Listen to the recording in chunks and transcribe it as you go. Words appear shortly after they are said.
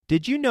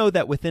Did you know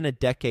that within a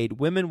decade,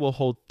 women will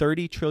hold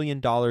 $30 trillion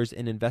in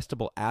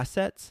investable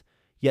assets?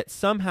 Yet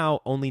somehow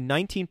only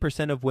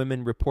 19% of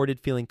women reported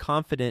feeling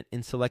confident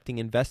in selecting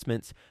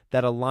investments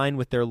that align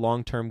with their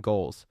long-term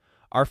goals.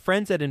 Our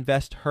friends at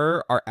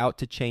InvestHer are out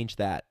to change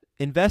that.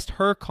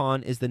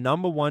 InvestHerCon is the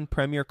 #1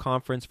 premier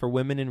conference for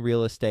women in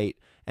real estate,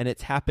 and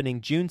it's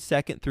happening June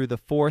 2nd through the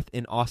 4th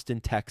in Austin,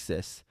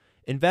 Texas.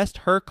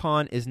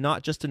 InvestHerCon is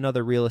not just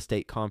another real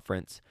estate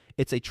conference.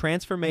 It's a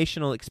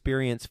transformational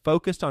experience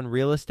focused on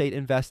real estate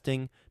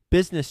investing,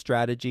 business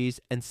strategies,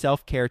 and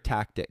self-care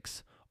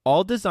tactics,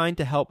 all designed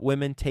to help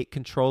women take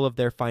control of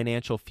their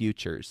financial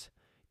futures.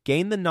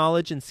 Gain the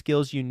knowledge and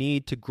skills you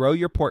need to grow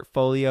your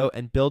portfolio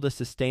and build a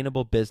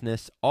sustainable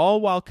business,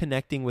 all while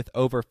connecting with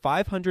over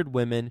 500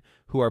 women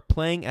who are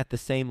playing at the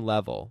same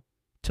level.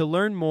 To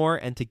learn more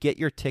and to get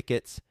your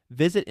tickets,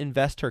 visit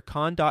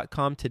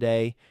InvestHerCon.com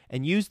today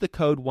and use the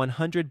code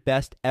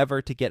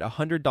 100BESTEVER to get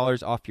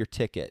 $100 off your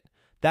ticket.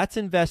 That's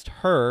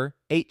InvestHer,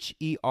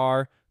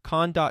 H-E-R,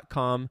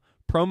 con.com,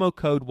 promo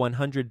code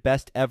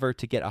 100BESTEVER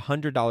to get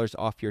 $100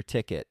 off your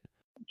ticket.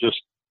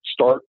 Just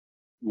start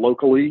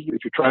locally.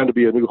 If you're trying to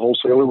be a new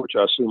wholesaler, which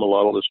I assume a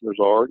lot of listeners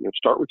are,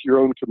 start with your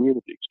own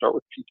community. Start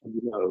with people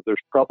you know. There's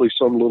probably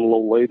some little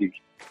old lady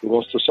who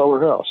wants to sell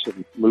her house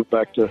and move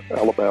back to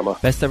Alabama.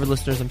 Best ever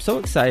listeners, I'm so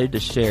excited to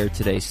share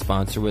today's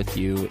sponsor with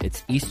you.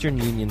 It's Eastern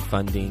Union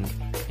Funding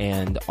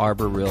and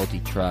Arbor Realty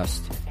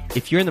Trust.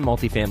 If you're in the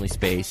multifamily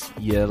space,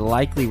 you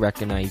likely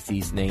recognize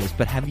these names,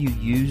 but have you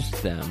used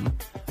them?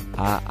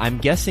 I'm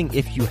guessing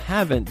if you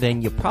haven't,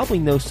 then you probably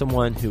know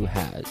someone who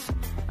has.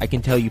 I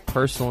can tell you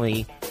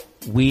personally,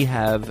 we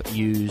have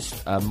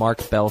used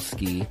Mark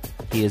Belsky.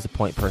 He is a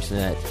point person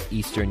at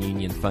Eastern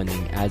Union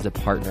Funding as a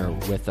partner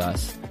with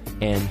us,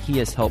 and he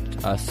has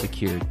helped us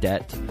secure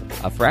debt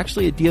for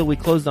actually a deal we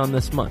closed on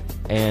this month.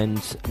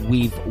 And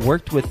we've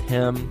worked with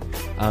him.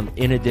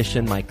 In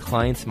addition, my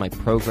clients, my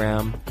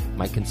program,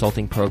 my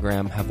consulting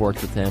program have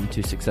worked with him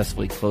to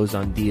successfully close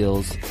on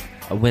deals.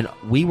 When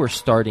we were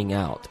starting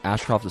out,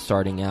 Ashcroft was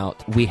starting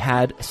out, we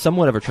had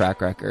somewhat of a track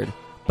record,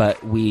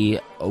 but we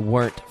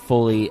weren't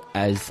fully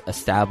as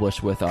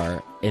established with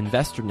our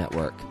investor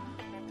network.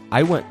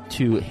 I went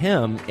to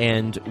him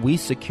and we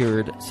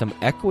secured some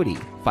equity,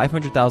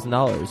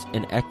 $500,000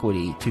 in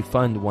equity to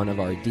fund one of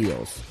our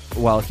deals.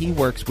 While he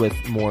works with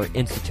more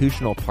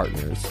institutional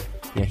partners,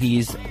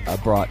 he's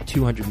brought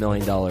 $200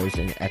 million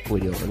in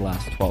equity over the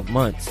last 12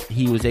 months.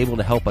 He was able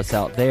to help us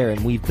out there,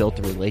 and we've built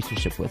a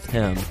relationship with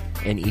him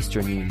and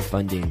Eastern Union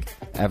Funding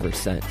ever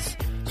since.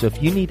 So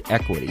if you need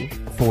equity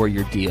for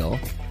your deal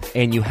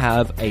and you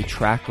have a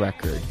track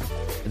record,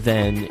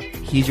 then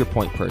he's your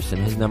point person.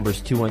 His number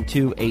is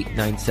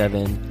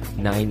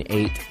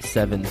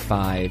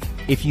 212-897-9875.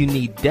 If you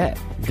need debt,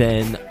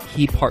 then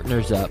he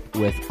partners up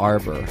with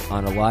Arbor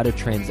on a lot of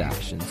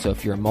transactions. So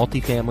if you're a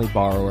multifamily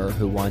borrower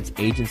who wants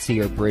agency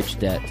or bridge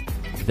debt,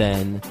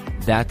 then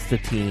that's the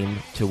team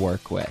to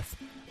work with.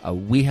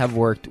 We have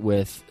worked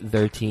with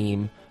their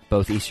team,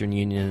 both Eastern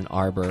Union and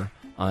Arbor,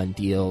 on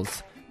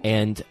deals,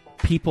 and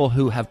people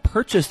who have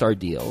purchased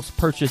deals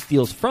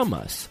from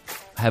us,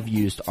 have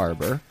used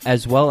Arbor,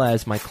 as well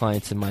as my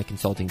clients in my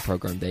consulting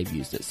program, they've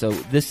used it. So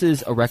this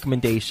is a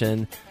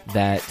recommendation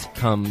that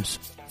comes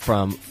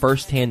from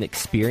firsthand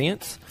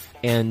experience.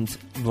 And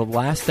the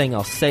last thing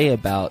I'll say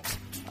about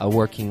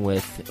working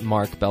with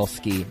Mark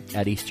Belsky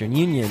at Eastern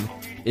Union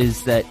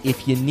is that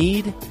if you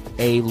need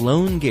a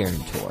loan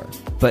guarantor,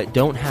 but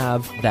don't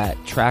have that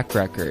track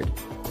record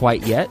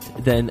quite yet,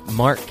 then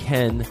Mark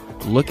can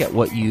look at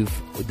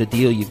the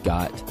deal you've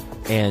got,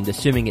 and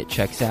assuming it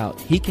checks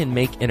out, he can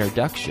make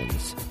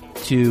introductions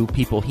to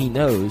people he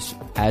knows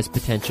as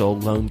potential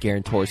loan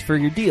guarantors for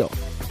your deal.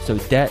 So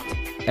debt,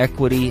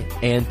 equity,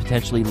 and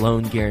potentially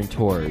loan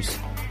guarantors.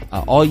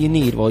 All you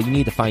need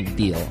to find a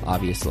deal,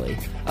 obviously.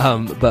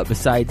 But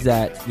besides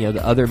that,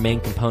 the other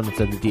main components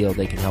of the deal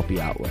they can help you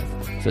out with.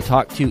 So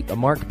talk to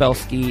Mark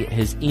Belsky.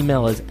 His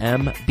email is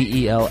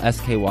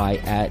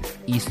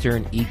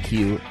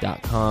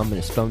mbelsky@easterneq.com, and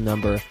his phone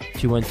number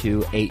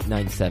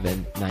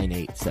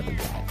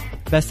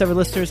 212-897-9875. Best ever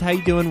listeners, how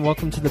you doing?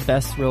 Welcome to the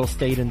Best Real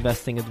Estate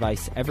Investing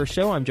Advice Ever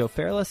show. I'm Joe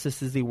Fairless.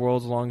 This is the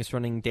world's longest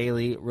running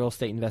daily real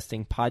estate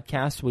investing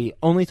podcast. We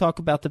only talk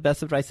about the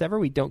best advice ever.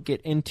 We don't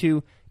get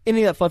into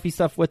any of that fluffy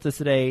stuff. With us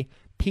today,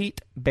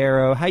 Pete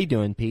Barrow. How you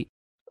doing, Pete?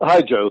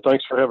 Hi, Joe.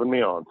 Thanks for having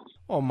me on.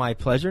 Oh, my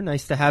pleasure.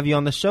 Nice to have you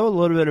on the show. A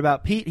little bit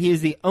about Pete. He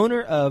is the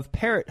owner of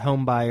Parrot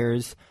Home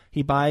Buyers.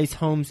 He buys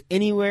homes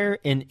anywhere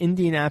in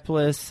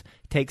Indianapolis,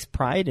 takes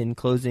pride in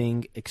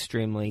closing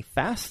extremely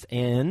fast,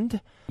 and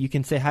you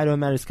can say hi to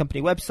him at his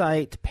company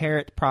website,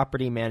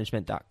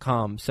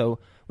 parrotpropertymanagement.com. So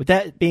with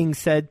that being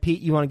said,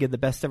 Pete, you want to give the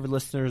best ever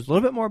listeners a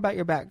little bit more about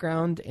your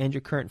background and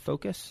your current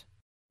focus?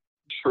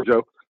 Sure,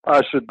 Joe.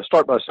 I should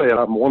start by saying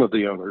I'm one of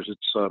the owners.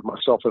 It's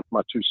myself and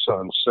my two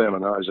sons, Sam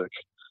and Isaac.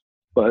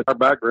 But our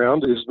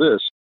background is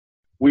this.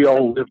 We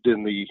all lived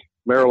in the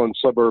Maryland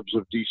suburbs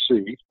of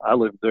D.C. I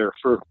lived there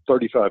for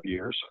 35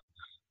 years,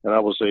 and I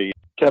was a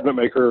cabinet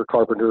maker,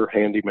 carpenter,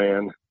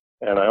 handyman,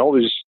 and I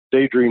always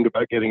daydreamed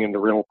about getting into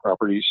rental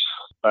properties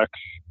back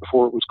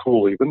before it was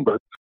cool even,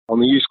 but on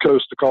the East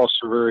Coast, the costs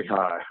are very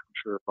high. I'm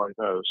sure everybody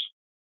knows.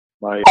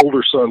 My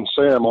older son,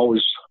 Sam,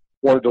 always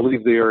wanted to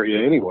leave the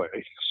area anyway,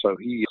 so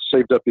he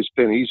saved up his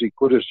pennies, he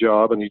quit his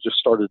job, and he just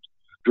started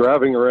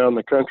driving around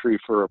the country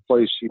for a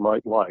place he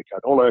might like. I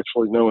don't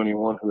actually know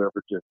anyone who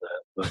ever did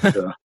that,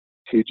 but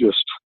he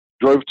just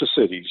drove to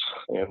cities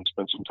and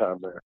spent some time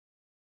there.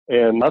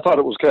 And I thought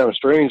it was kind of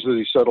strange that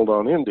he settled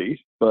on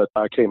Indy, but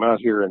I came out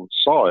here and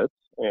saw it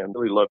and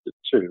really loved it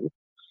too.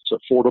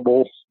 It's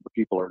affordable. The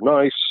people are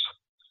nice.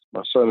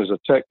 My son is a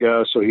tech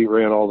guy, so he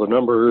ran all the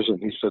numbers, and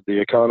he said the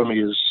economy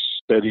is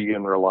steady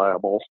and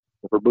reliable.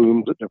 Never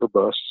booms, it never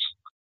busts.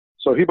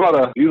 So he bought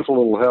a beautiful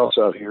little house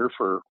out here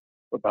for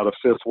about a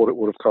fifth what it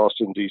would have cost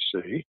in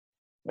D.C.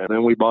 And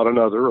then we bought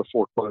another, a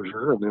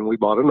foreclosure, and then we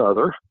bought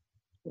another.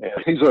 And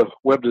he's a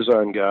web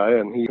design guy,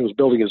 and he was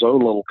building his own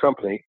little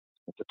company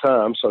at the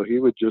time, so he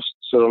would just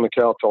sit on the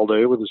couch all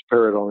day with his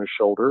parrot on his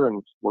shoulder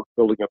and work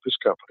building up his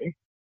company.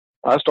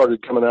 I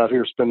started coming out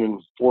here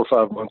spending 4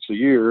 or 5 months a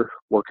year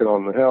working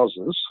on the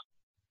houses.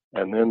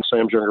 And then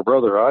Sam's younger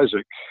brother,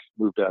 Isaac,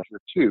 moved out here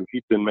too.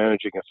 He'd been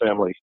managing a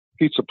family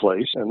pizza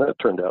place, and that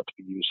turned out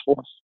to be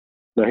useful.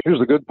 Now, here's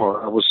the good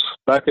part. I was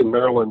back in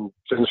Maryland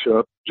finishing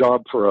up a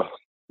job for a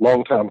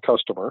longtime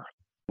customer,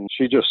 and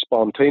she just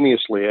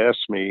spontaneously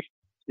asked me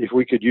if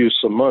we could use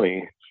some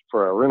money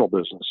for our rental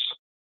business.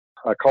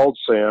 I called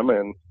Sam,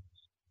 and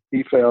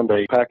he found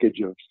a package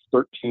of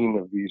 13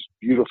 of these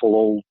beautiful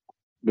old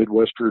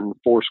Midwestern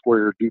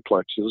 4-square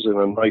duplexes in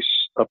a nice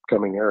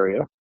upcoming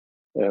area.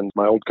 And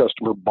my old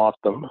customer bought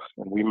them,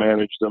 and we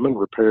managed them and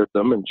repaired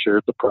them and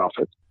shared the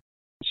profit.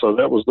 So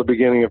that was the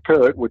beginning of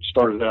Parrot, which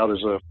started out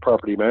as a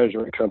property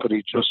management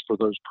company just for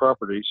those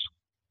properties.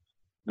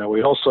 Now,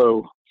 we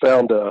also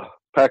found a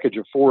package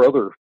of 4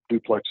 other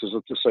duplexes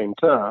at the same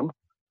time,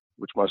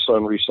 which my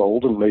son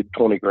resold and made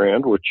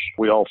 $20,000, which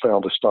we all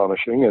found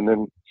astonishing. And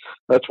then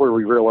that's where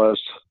we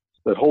realized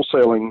that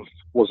wholesaling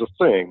was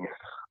a thing.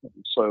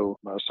 So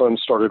my son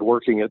started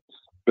working at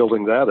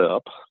building that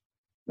up.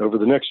 Over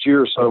the next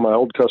year or so, my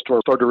old customer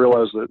started to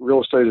realize that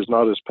real estate is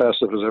not as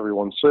passive as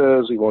everyone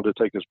says. He wanted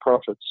to take his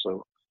profits.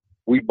 So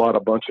we bought a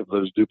bunch of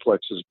those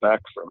duplexes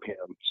back from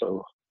him.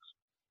 So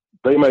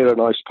they made a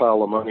nice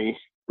pile of money.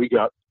 We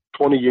got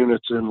 20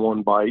 units in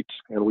one bite,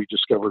 and we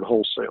discovered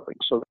wholesaling.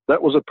 So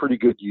that was a pretty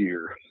good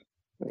year.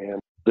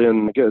 And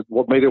then again,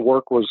 what made it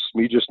work was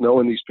me just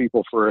knowing these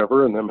people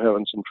forever and them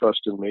having some trust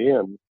in me,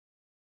 and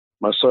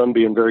my son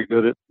being very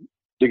good at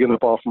digging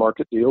up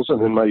off-market deals,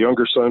 and then my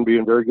younger son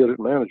being very good at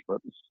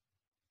management.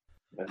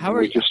 And How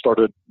are you? Just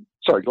started.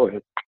 Sorry, go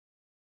ahead.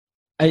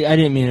 I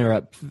didn't mean to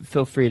interrupt.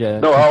 Feel free to.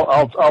 No,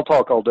 I'll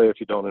talk all day if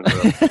you don't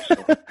interrupt me.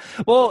 So.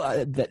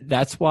 Well,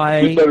 that's why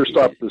you better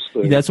stop this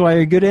thing. That's why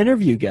you're a good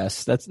interview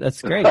guest.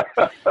 That's great.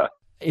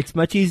 It's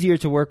much easier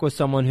to work with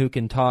someone who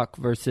can talk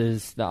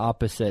versus the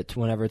opposite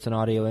whenever it's an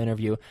audio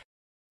interview.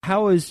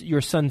 How is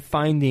your son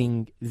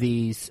finding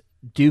these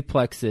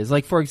duplexes?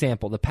 Like, for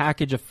example, the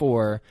package of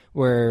 4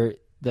 where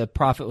the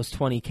profit was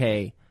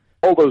 $20,000.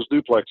 All those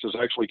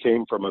duplexes actually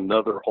came from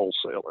another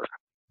wholesaler.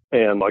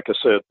 And like I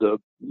said,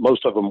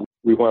 most of them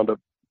we wound up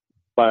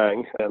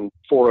buying, and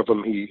 4 of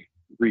them he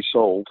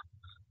resold.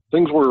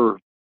 Things were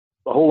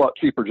a whole lot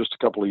cheaper just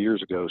a couple of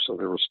years ago, so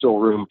there was still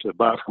room to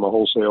buy from a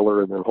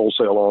wholesaler and then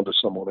wholesale on to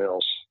someone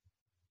else.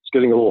 It's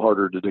getting a little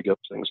harder to dig up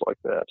things like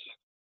that.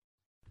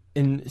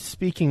 And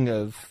speaking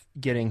of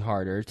getting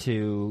harder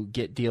to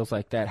get deals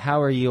like that,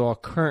 how are you all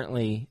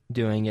currently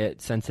doing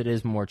it since it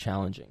is more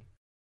challenging?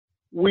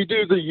 We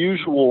do the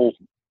usual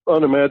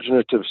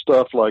unimaginative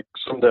stuff like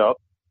send out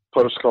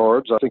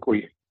postcards. I think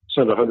we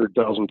sent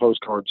 100,000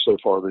 postcards so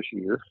far this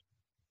year.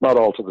 Not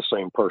all to the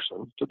same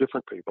person, to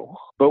different people.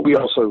 But we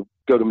also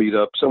go to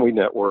meetups and we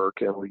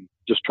network and we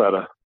just try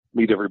to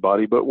meet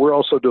everybody. But we're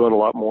also doing a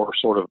lot more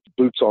sort of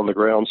boots on the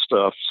ground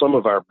stuff. Some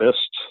of our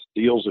best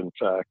deals, in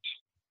fact.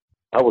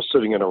 I was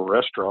sitting in a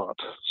restaurant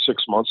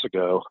 6 months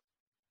ago,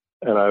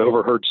 and I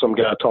overheard some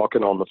guy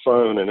talking on the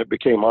phone, and it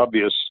became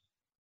obvious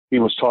he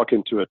was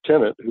talking to a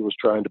tenant who was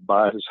trying to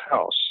buy his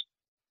house.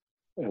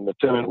 And the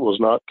tenant was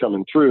not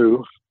coming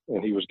through,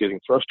 and he was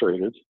getting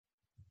frustrated.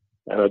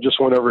 And I just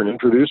went over and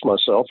introduced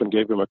myself and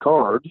gave him a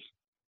card.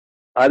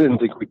 I didn't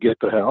think we'd get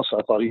the house.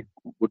 I thought he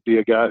would be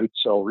a guy who'd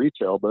sell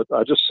retail, but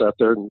I just sat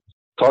there and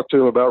talked to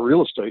him about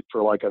real estate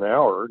for like an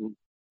hour and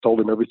told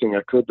him everything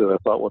I could that I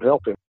thought would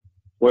help him.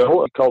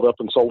 Well, he called up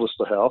and sold us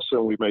the house,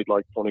 and we made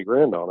like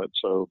 $20,000 on it.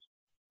 So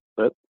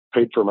that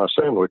paid for my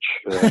sandwich.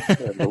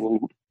 And a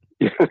little,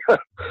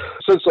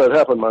 since that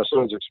happened, my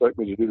sons expect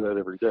me to do that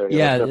every day.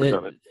 Yeah, I've never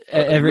done it.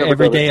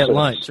 Every day at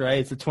lunch, right?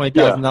 It's a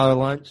 $20,000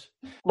 lunch.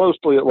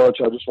 Mostly at lunch,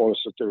 I just want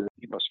to sit there and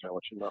eat my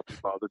sandwich and not be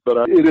bothered.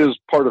 But it is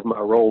part of my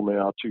role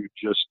now to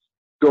just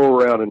go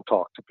around and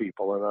talk to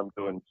people, and I'm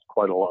doing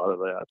quite a lot of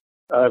that.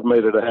 I've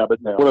made it a habit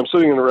now. When I'm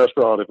sitting in a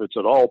restaurant, if it's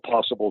at all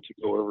possible to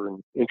go over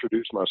and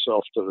introduce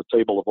myself to the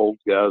table of old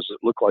guys that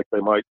look like they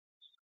might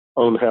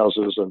own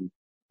houses and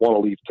want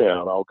to leave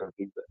town, I'll go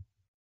do that.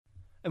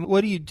 And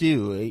what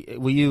do?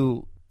 Will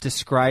you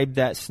describe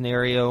that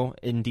scenario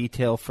in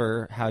detail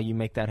for how you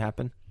make that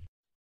happen?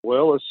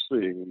 Well, let's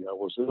see. I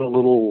was in a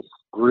little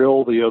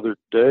grill the other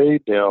day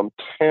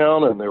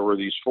downtown, and there were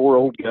these four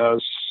old guys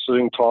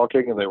sitting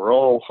talking, and they were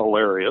all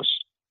hilarious.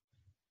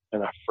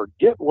 And I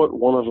forget what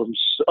one of them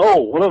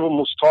one of them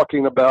was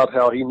talking about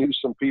how he knew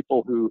some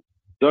people who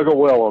dug a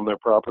well on their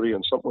property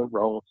and something went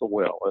wrong with the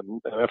well.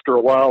 And after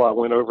a while, I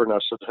went over and I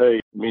said, hey,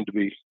 I mean to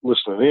be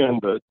listening in,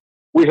 but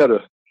we had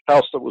a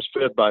house that was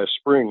fed by a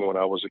spring when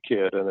I was a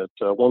kid, and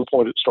at one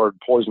point it started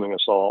poisoning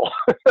us all.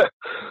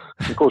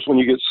 Of course, when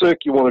you get sick,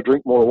 you want to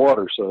drink more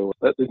water, so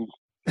that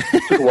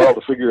took a while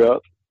to figure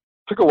out.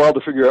 Took a while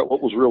to figure out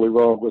what was really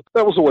wrong, but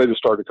that was a way to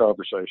start a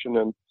conversation.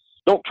 And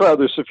don't try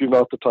this if you're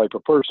not the type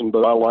of person,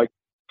 but I like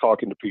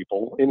talking to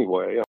people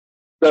anyway.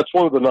 That's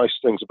one of the nice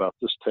things about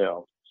this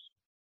town.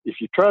 If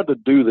you tried to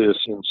do this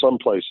in some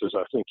places,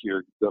 I think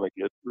you're going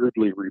to get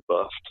rudely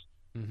rebuffed.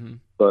 Mm-hmm.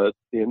 But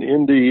in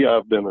Indy,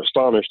 I've been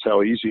astonished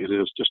how easy it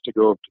is just to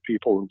go up to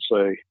people and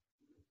say,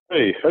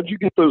 hey, how'd you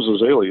get those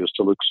azaleas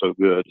to look so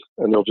good?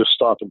 And they'll just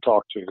stop and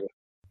talk to you.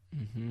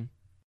 Mm-hmm.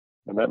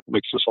 And that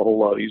makes this a whole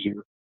lot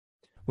easier.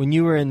 When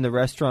you were in the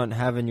restaurant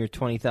having your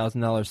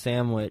 $20,000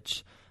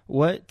 sandwich,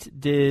 what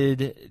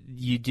did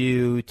you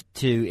do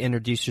to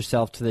introduce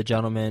yourself to the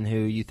gentleman who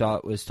you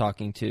thought was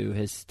talking to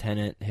his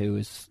tenant who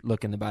was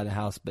looking to buy the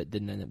house but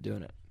didn't end up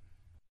doing it?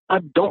 I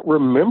don't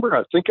remember.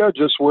 I think I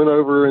just went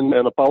over and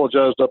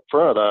apologized up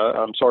front.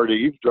 I'm sorry to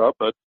eavesdrop,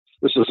 but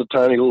this is a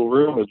tiny little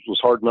room. It was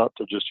hard not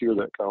to just hear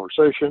that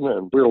conversation,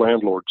 and we're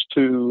landlords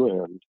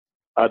too, and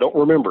I don't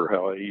remember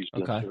how I eased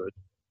into it.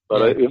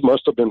 But it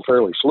must have been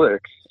fairly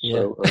slick.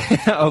 Yeah.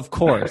 So, Of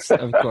course.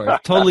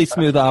 Totally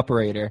smooth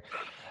operator.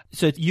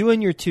 So you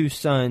and your two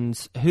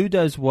sons, who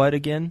does what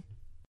again?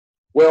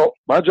 Well,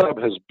 my job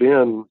has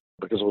been,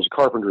 because I was a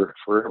carpenter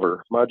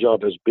forever, my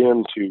job has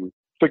been to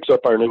fix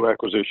up our new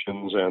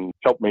acquisitions and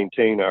help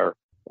maintain our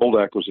old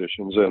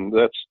acquisitions. And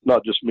that's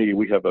not just me.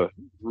 We have a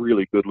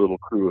really good little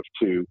crew of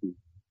two who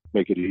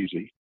make it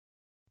easy.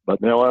 But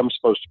now I'm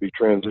supposed to be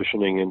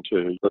transitioning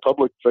into the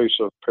public face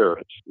of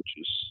Parrot, which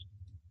is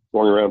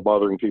going around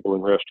bothering people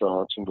in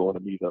restaurants and going to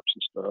meetups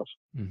and stuff.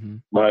 Mm-hmm.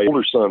 My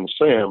older son,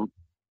 Sam,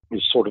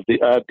 is sort of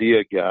the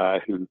idea guy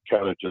who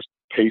kind of just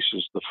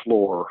paces the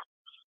floor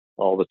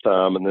all the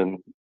time and then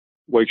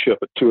wakes you up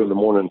at 2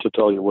 a.m. to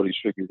tell you what he's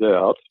figured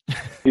out.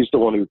 He's the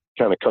one who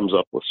kind of comes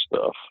up with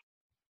stuff.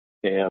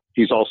 And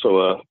he's also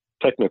a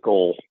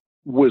technical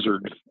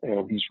wizard,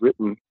 and he's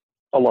written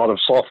a lot of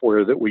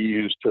software that we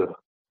use to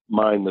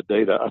mine the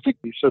data. I think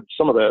he said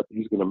some of that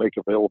he's going to make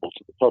available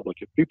to the public.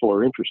 If people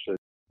are interested,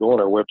 go on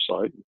our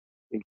website and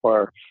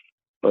inquire.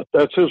 But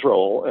that's his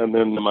role. And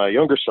then my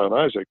younger son,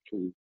 Isaac,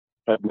 who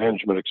had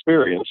management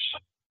experience,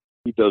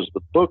 he does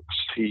the books,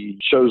 he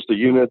shows the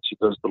units, he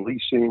does the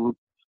leasing,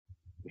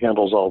 he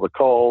handles all the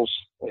calls,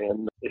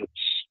 and it's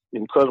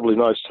incredibly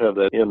nice to have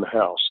that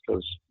in-house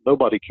because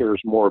nobody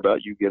cares more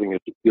about you getting a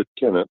good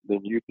tenant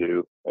than you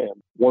do. And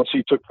once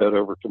he took that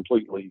over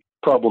completely,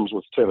 problems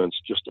with tenants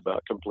just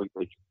about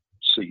completely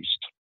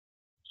ceased.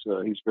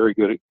 So he's very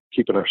good at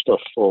keeping our stuff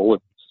full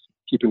and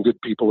keeping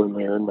good people in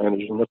there and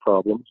managing the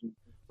problems.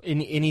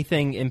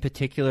 Anything in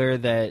particular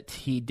that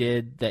he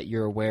did that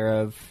you're aware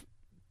of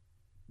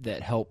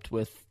that helped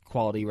with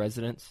quality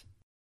residents?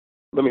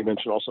 Let me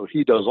mention also,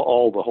 he does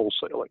all the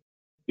wholesaling.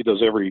 He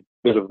does every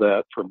bit of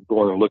that, from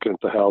going and looking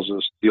at the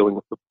houses, dealing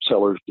with the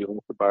sellers, dealing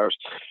with the buyers.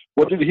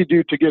 What did he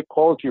do to get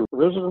quality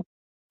residents?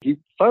 He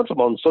finds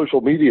them on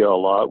social media a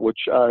lot, which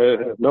I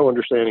have no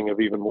understanding of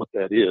even what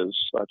that is.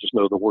 I just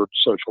know the word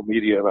social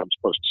media, and I'm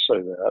supposed to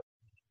say that.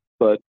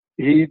 But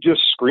he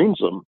just screens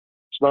them.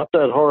 It's not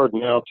that hard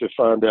now to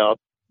find out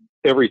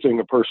everything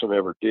a person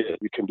ever did.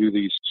 You can do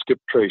these skip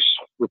trace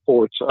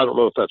reports. I don't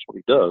know if that's what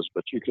he does,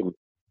 but you can,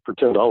 for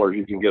 $10,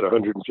 you can get a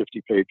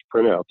 150-page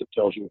printout that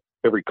tells you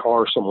every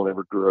car someone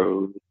ever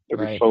drove,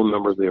 every phone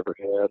number they ever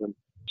had. And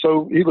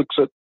so he looks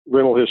at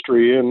rental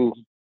history and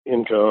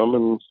income,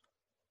 and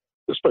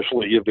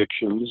especially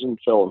evictions and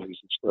felonies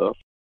and stuff.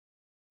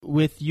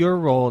 With your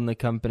role in the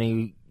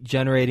company,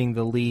 generating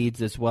the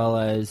leads as well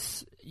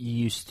as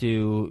you used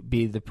to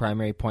be the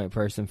primary point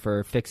person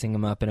for fixing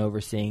them up and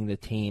overseeing the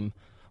team,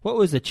 what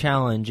was a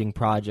challenging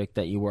project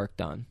that you worked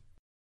on?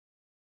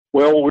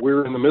 Well,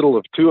 we're in the middle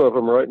of 2 of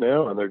them right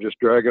now, and they're just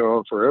dragging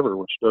on forever,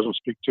 which doesn't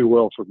speak too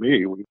well for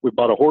me. We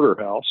bought a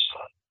hoarder house,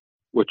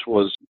 which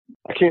was,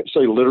 I can't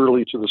say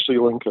literally to the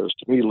ceiling, because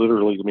to me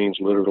literally means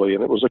literally,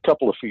 and it was a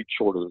couple of feet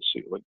short of the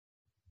ceiling.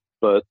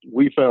 But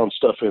we found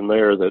stuff in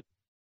there that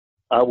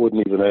I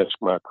wouldn't even ask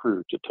my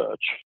crew to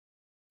touch.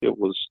 It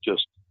was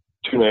just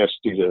too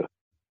nasty to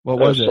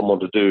ask someone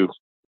to do.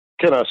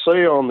 Can I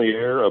say on the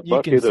air a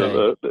bucket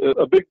of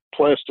a big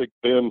plastic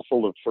bin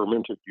full of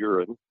fermented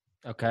urine?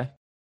 Okay.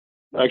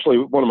 Actually,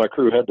 one of my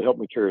crew had to help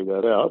me carry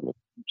that out. It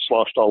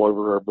sloshed all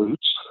over our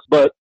boots.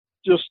 But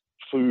just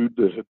food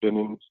that had been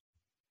in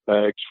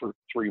bags for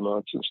 3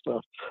 months and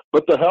stuff.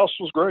 But the house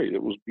was great.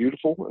 It was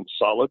beautiful and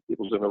solid. It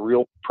was in a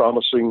real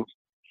promising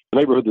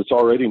neighborhood that's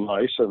already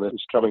nice and that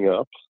is coming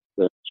up,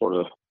 that sort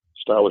of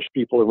stylish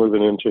people are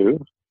moving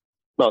into.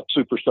 not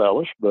super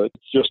stylish, but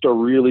it's just a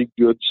really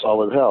good,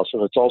 solid house.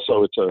 And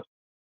it's a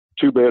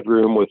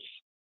 2-bedroom with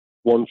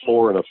 1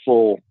 floor and a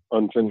full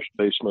unfinished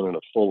basement and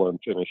a full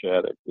unfinished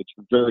attic. It's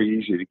very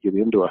easy to get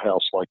into a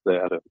house like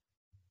that and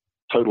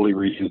totally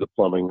redo the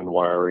plumbing and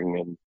wiring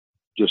and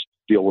just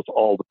deal with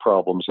all the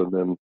problems and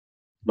then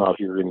not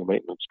hear any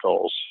maintenance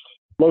calls.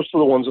 Most of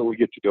the ones that we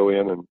get to go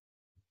in and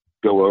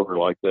go over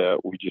like that,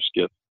 we just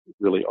get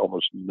really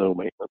almost no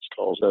maintenance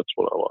calls. That's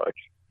what I like.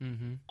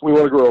 Mm-hmm. We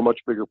want to grow a much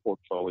bigger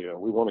portfolio.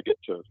 We want to get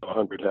to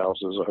 100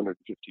 houses,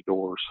 150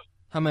 doors.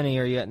 How many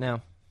are you at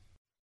now?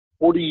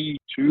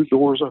 42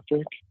 doors, I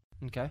think.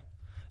 Okay.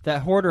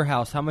 That hoarder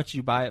house, how much did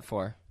you buy it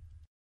for?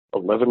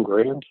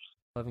 $11,000.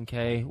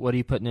 $11K. What are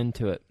you putting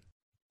into it?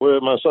 Well,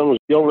 my son was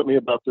yelling at me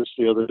about this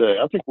the other day.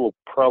 I think we'll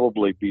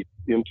probably be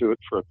into it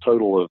for a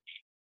total of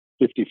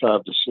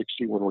 55 to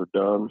 60 when we're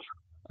done.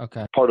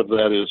 Okay. Part of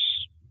that is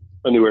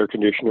a new air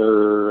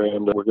conditioner,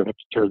 and we're going to have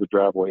to tear the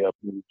driveway up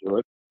and do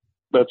it.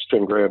 That's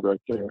 $10,000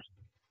 right there.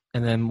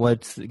 And then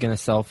what's it going to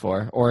sell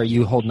for? Or are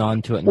you holding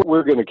on to it?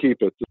 We're going to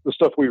keep it. The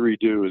stuff we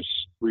redo is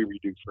we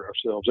redo for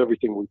ourselves.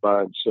 Everything we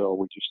buy and sell,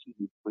 we just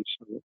immediately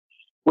sell it.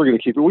 We're going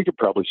to keep it. We could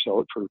probably sell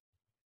it for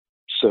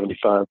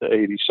 75 to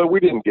 80. So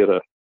we didn't get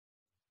a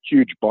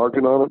huge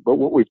bargain on it, but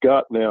what we've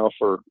got now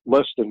for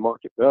less than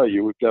market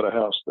value, we've got a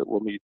house that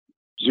will need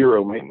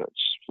zero maintenance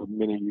for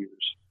many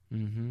years.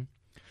 Mm-hmm.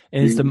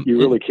 You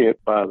really can't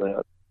buy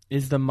that.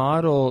 Is the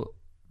model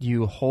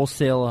you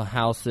wholesale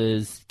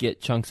houses, get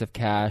chunks of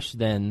cash,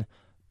 then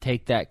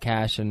take that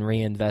cash and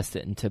reinvest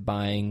it into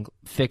buying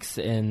fix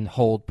and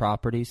hold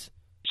properties?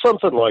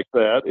 Something like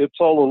that. It's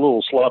all a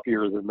little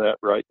sloppier than that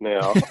right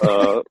now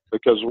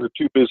because we're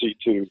too busy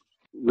to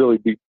really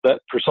be that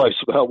precise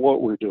about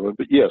what we're doing.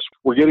 But yes,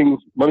 we're getting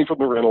money from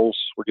the rentals.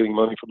 We're getting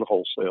money from the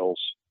wholesales.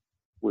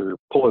 We're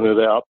pulling it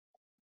out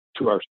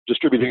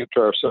distributing it to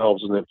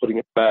ourselves and then putting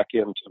it back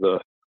into the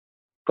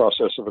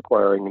process of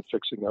acquiring and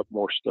fixing up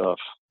more stuff.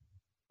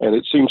 And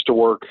it seems to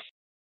work.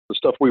 The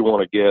stuff we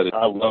want to get,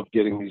 I love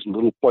getting these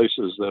little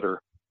places that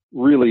are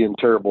really in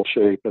terrible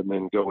shape and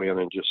then go in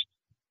and just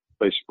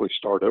basically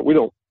start it. We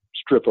don't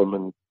strip them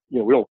and,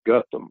 we don't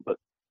gut them, but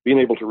being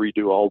able to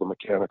redo all the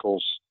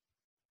mechanicals,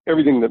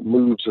 everything that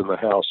moves in the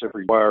house,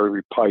 every wire,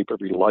 every pipe,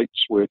 every light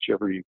switch,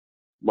 every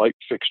light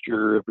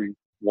fixture, every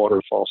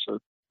water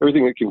faucet,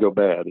 everything that can go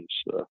bad is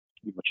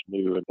pretty much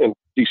new and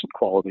decent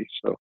quality.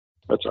 So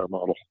that's our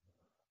model.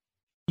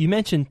 You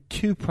mentioned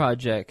 2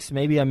 projects.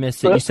 Maybe I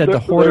missed it. You said the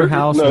hoarder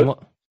house.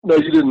 No,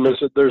 you didn't miss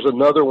it. There's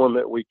another one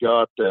that we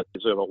got that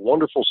is in a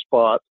wonderful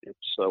spot. It's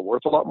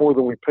worth a lot more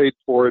than we paid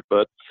for it,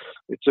 but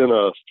it's in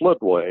a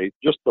floodway.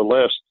 Just the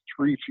last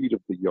 3 feet of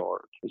the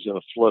yard is in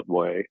a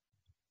floodway.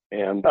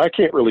 And I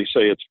can't really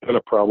say it's been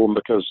a problem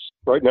because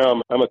right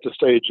now I'm at the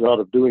stage not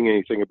of doing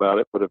anything about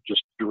it, but of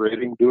just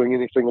dreading doing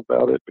anything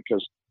about it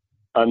because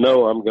I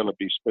know I'm going to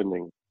be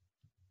spending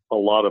a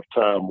lot of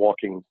time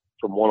walking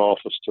from one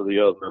office to the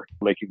other,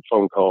 making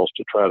phone calls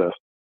to try to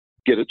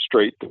get it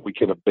straight that we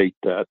can abate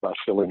that by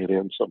filling it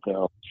in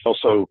somehow.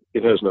 Also,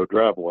 it has no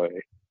driveway,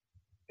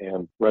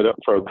 and right up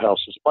in front of the house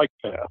is a bike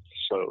path.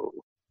 So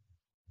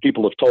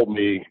people have told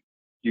me,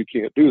 you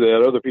can't do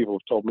that. Other people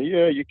have told me,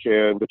 yeah, you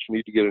can, but you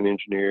need to get an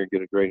engineer and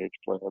get a drainage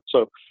plan.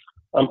 So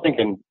I'm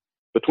thinking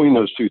between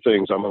those 2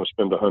 things, I'm going to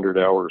spend 100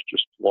 hours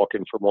just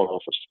walking from one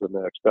office to the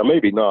next. Now,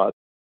 maybe not.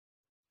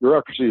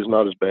 Bureaucracy is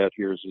not as bad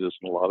here as it is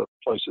in a lot of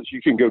places.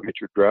 You can go get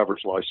your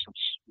driver's license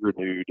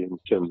renewed in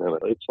 10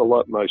 minutes. It's a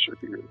lot nicer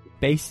here.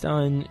 Based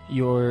on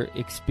your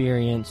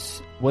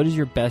experience, what is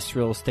your best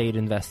real estate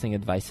investing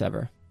advice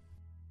ever?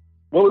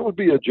 Well, it would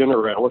be a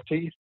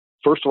generality.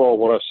 First of all,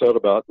 what I said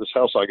about this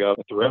house I got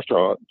at the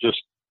restaurant, just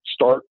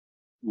start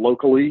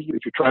locally.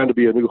 If you're trying to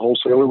be a new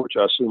wholesaler, which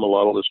I assume a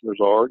lot of listeners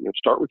are,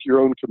 start with your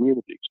own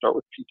community. Start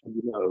with people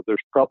you know. There's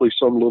probably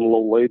some little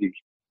old lady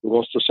who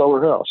wants to sell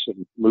her house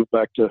and move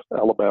back to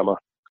Alabama.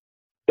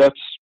 That's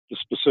the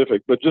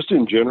specific. But just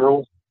in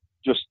general,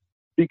 just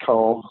be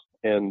calm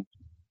and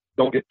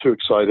don't get too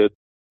excited.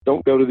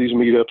 Don't go to these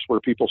meetups where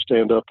people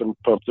stand up and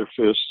pump their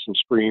fists and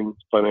scream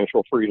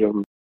financial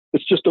freedom.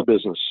 It's just a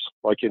business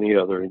like any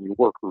other, and you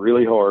work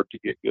really hard to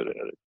get good at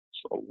it.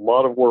 So a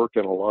lot of work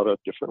and a lot of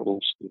different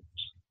little skills.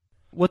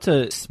 What's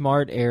a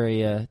smart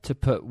area to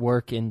put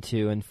work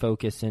into and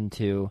focus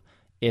into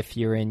if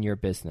you're in your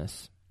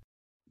business?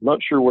 Not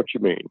sure what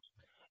you mean.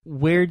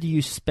 Where do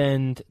you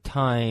spend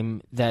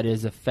time that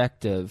is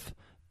effective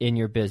in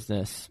your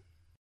business?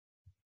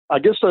 I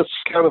guess that's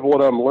kind of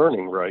what I'm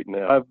learning right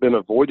now. I've been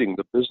avoiding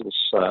the business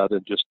side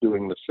and just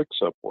doing the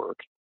fix-up work.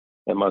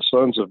 And my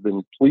sons have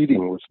been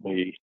pleading with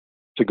me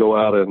to go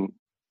out and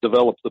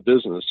develop the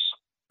business.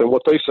 And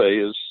what they say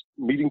is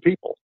meeting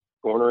people,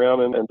 going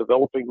around and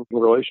developing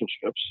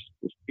relationships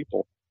with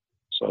people.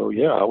 So,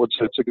 yeah, I would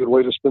say it's a good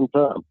way to spend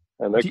time.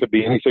 And that could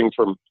be anything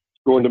from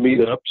going to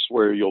meetups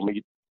where you'll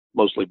meet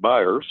mostly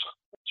buyers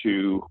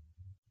to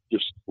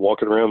just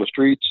walking around the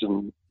streets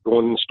and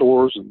going in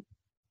stores and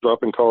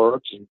dropping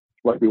cards, and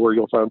might be where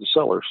you'll find the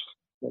sellers.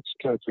 That's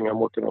the kind of thing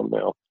I'm working on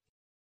now.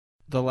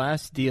 The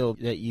last deal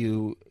that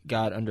you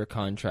got under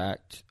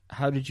contract,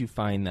 How did you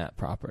find that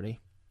property?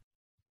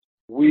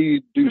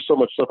 We do so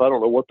much stuff. I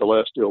don't know what the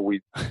last deal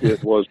we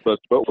did was, but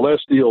the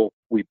last deal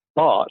we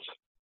bought,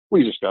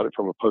 we just got it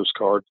from a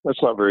postcard.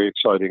 That's not very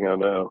exciting, I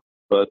know,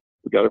 but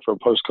we got it from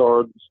a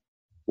postcard.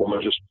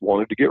 Woman just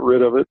wanted to get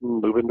rid of it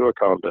and move into a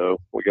condo.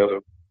 We got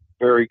a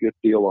very good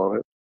deal on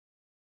it.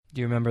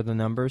 Do you remember the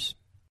numbers?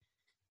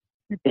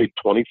 We paid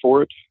 $20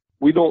 for it.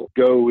 We don't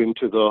go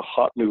into the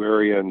hot new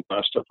area and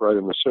buy stuff right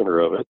in the center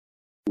of it.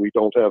 We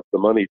don't have the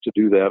money to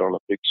do that on a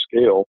big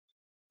scale,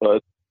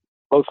 but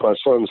both my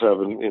sons have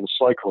an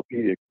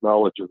encyclopedic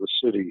knowledge of the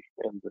city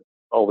and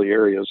all the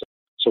areas.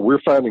 So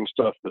we're finding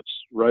stuff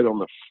that's right on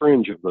the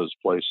fringe of those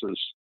places,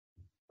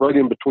 right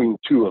in between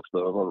two of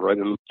them, or right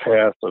in the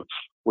path of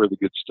where the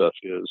good stuff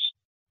is.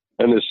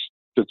 And this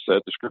fits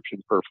that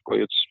description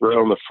perfectly. It's right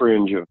on the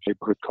fringe of a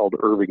neighborhood called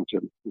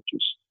Irvington, which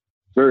is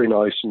very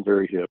nice and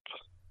very hip.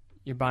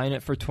 You're buying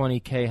it for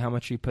 $20K. How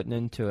much are you putting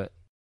into it?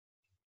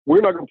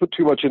 We're not going to put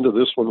too much into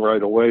this one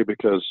right away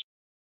because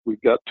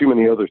we've got too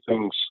many other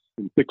things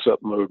in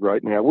fix-up mode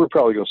right now. We're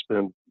probably going to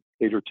spend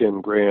 $8 or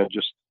 $10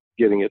 just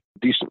getting it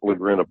decently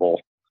rentable.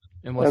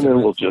 And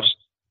then we'll just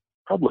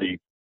probably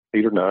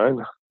 8 or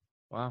 9.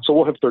 Wow. So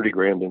we'll have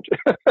 $30,000 into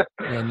it.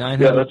 Yeah,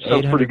 $900,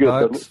 sounds pretty good,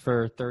 $800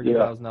 for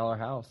 $30,000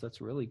 house. That's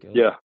really good.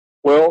 Yeah.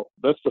 Well,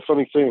 that's the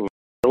funny thing.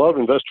 A lot of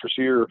investors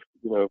here,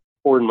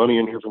 pouring money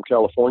in here from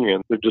California,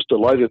 and they're just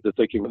delighted that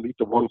they can meet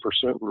the 1%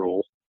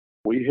 rule.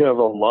 We have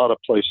a lot of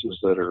places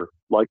that are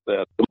like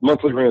that. The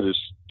monthly rent is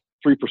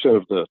 3%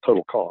 of the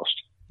total cost.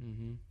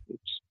 Mm-hmm.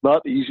 It's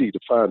not easy to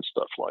find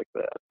stuff like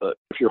that. But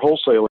if you're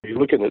wholesaling, you're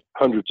looking at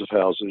hundreds of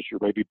houses,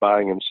 you're maybe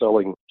buying and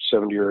selling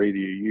 70 or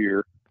 80 a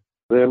year,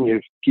 then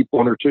you keep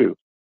 1 or 2.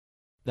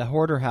 The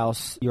Hoarder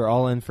House, you're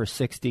all in for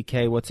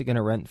 $60K. What's it going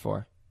to rent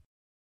for?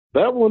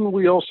 That one,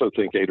 we also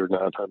think 8 or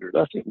 900.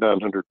 I think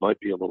 900 might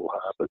be a little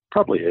high, but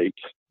probably 8.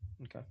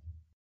 Okay.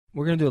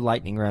 We're going to do a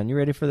lightning round. You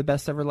ready for the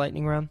best ever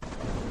lightning round?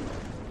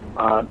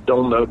 I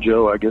don't know,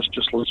 Joe. I guess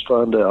just let's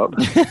find out.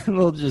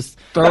 We'll just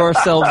throw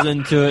ourselves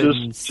into it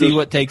and see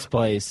what takes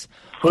place.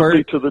 Put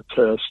me to the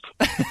test.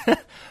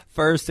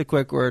 First, a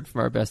quick word from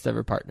our best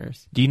ever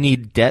partners. Do you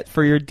need debt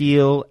for your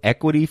deal,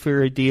 equity for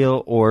your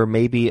deal, or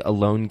maybe a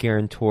loan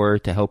guarantor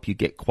to help you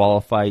get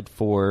qualified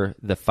for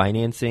the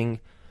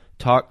financing?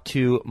 Talk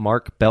to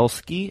Mark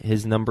Belsky.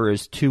 His number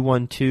is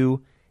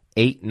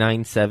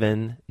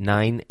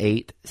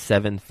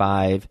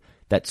 212-897-9875.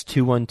 That's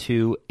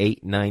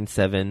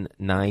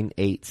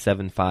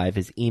 212-897-9875.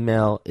 His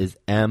email is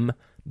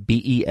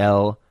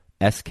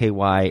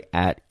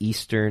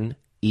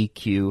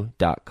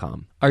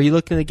mbelsky@easterneq.com. Are you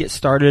looking to get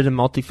started in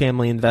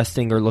multifamily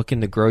investing or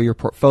looking to grow your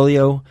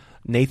portfolio?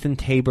 Nathan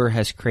Tabor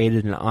has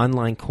created an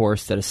online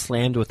course that is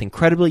slammed with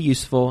incredibly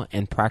useful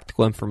and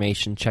practical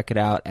information. Check it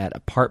out at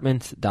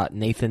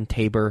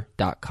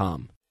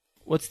apartments.nathantabor.com.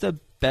 What's the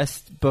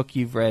best book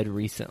you've read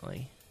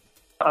recently?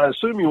 I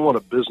assume you want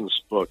a business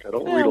book. I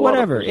don't read a lot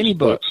whatever, of any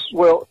book. books.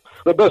 Well,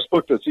 the best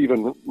book that's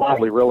even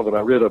mildly relevant,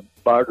 I read a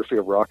biography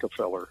of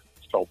Rockefeller.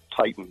 It's called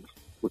Titan,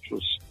 which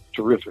was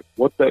terrific.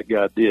 What that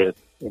guy did,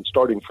 and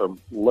starting from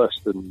less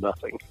than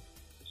nothing,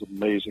 was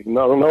amazing.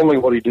 Not only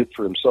what he did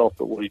for himself,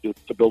 but what he did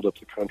to build up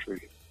the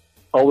country.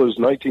 All those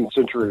 19th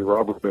century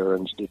robber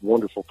barons did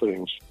wonderful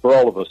things for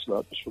all of us,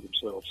 not just for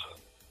themselves.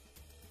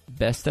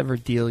 Best ever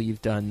deal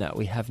you've done that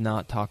we have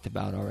not talked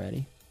about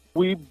already?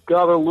 We've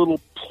got a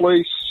little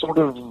place sort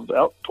of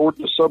out toward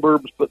the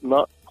suburbs, but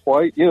not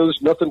quite.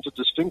 There's nothing to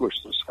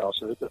distinguish this house.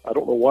 I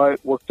don't know why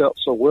it worked out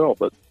so well,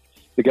 but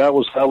the guy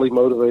was highly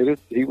motivated.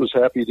 He was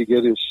happy to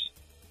get his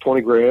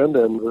 $20,000,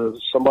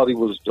 and somebody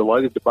was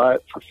delighted to buy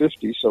it for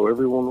 $50,000, so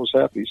everyone was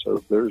happy.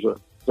 So there's a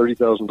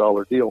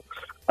 $30,000 deal.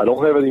 I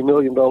don't have any $1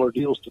 million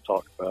deals to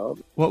talk about.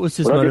 What was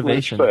his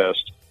motivation?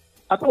 Fast.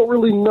 I don't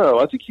really know.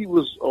 I think he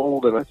was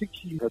old, and I think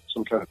he had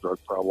some kind of drug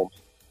problem.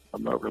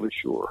 I'm not really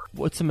sure.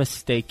 What's a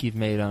mistake you've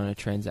made on a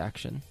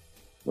transaction?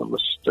 A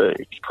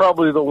mistake.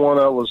 Probably the one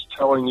I was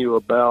telling you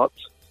about,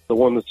 the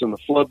one that's in the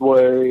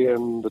floodway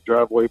and the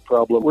driveway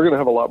problem. We're going to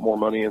have a lot more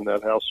money in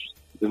that house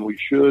than we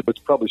should.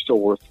 It's probably still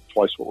worth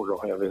twice what we're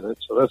going to have in it,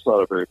 so that's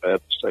not a very bad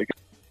mistake.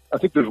 I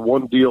think there's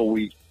one deal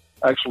we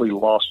actually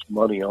lost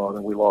money on,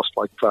 and we lost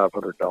like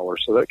 $500,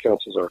 so that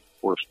counts as our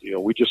worst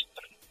deal. We just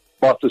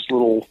bought this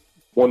little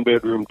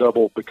one-bedroom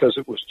double because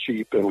it was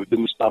cheap, and we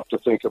didn't stop to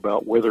think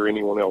about whether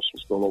anyone else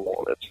was going to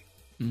want it.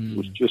 It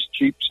was just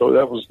cheap, so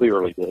that was the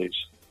early days.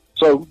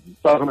 So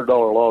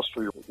 $500 loss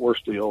for your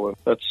worst deal, and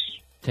that's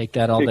take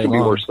that all day long. It can be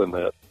worse than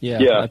that.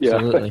 Yeah,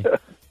 absolutely.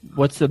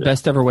 What's the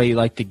best ever way you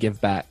like to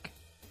give back?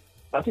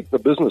 I think the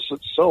business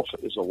itself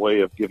is a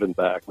way of giving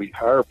back. We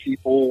hire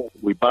people,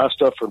 we buy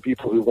stuff from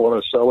people who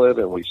want to sell it,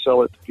 and we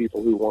sell it to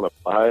people who want to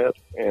buy it,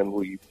 and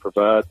we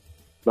provide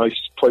nice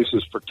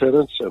places for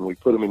tenants, and we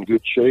put them in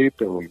good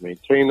shape, and we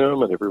maintain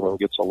them, and everyone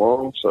gets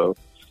along. So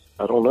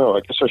I don't know.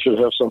 I guess I should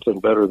have something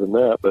better than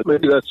that, but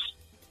maybe that's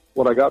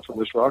what I got from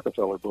this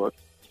Rockefeller book.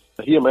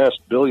 He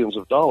amassed billions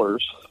of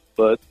dollars,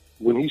 but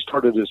when he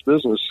started his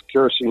business,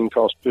 kerosene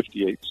cost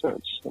 58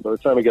 cents. And by the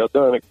time he got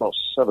done, it cost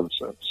 7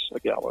 cents a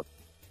gallon.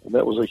 And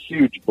that was a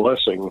huge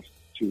blessing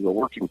to a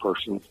working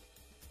person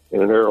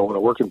in an era when a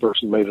working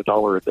person made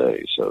 $1 a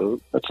day. So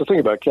that's the thing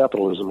about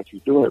capitalism. If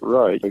you're doing it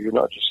right, you're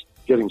not just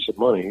getting some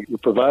money. You're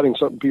providing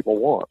something people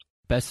want.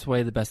 Best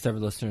way the Best Ever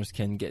listeners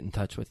can get in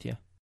touch with you.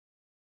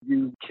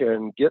 You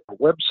can get a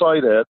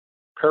website at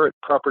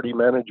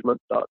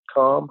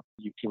parrotpropertymanagement.com.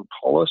 You can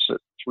call us at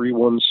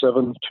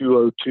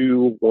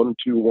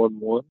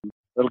 317-202-1211.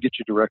 That'll get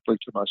you directly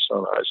to my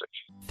son, Isaac.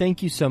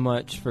 Thank you so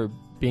much for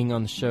being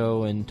on the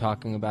show and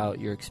talking about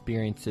your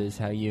experiences,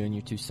 how you and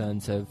your two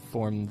sons have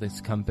formed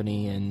this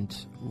company,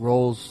 and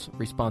roles,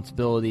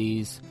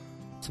 responsibilities,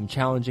 some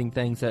challenging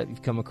things that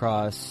you've come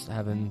across,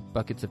 having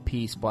buckets of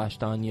pee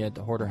splashed on you at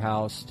the hoarder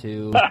house,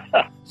 to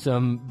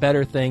some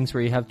better things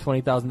where you have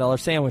 $20,000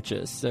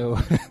 sandwiches. So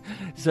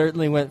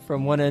certainly went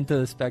from one end of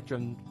the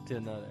spectrum to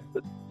another.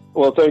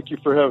 Well, thank you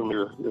for having me.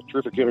 You're a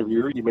terrific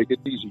interviewer. You make it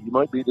easy. You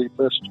might be the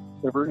best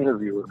ever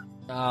interviewer.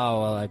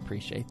 Oh, well, I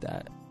appreciate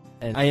that.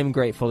 And I am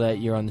grateful that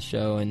you're on the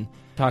show and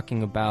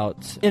talking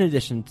about, in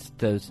addition to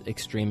those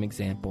extreme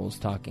examples,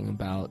 talking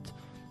about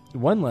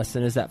one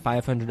lesson is that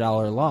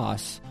 $500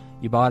 loss.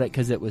 You bought it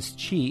because it was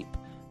cheap,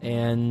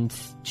 and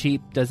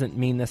cheap doesn't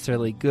mean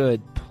necessarily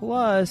good.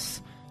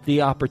 Plus,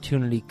 the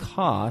opportunity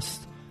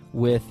cost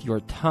with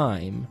your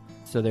time.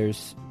 So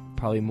there's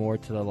probably more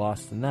to the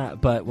loss than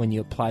that. But when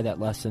you apply that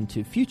lesson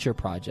to future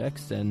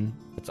projects, then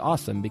it's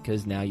awesome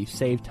because now you've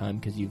saved time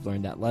because you've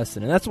learned that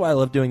lesson. And that's why I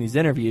love doing these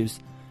interviews,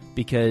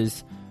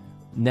 because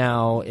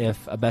now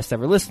if a Best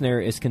Ever listener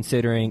is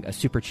considering a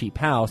super cheap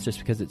house just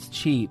because it's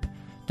cheap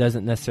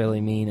doesn't necessarily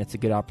mean it's a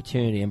good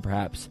opportunity, and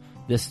perhaps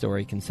this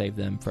story can save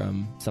them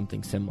from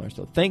something similar.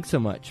 So thanks so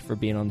much for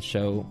being on the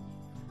show.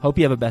 Hope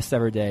you have a Best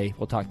Ever day.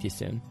 We'll talk to you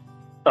soon.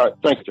 All right.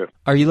 Thanks, Jeff.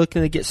 Are you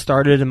looking to get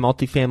started in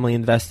multifamily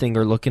investing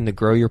or looking to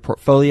grow your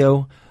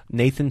portfolio?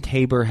 Nathan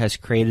Tabor has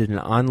created an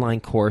online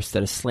course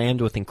that is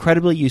slammed with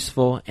incredibly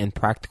useful and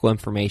practical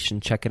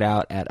information. Check it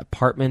out at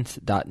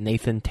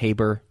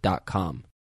apartments.nathantabor.com.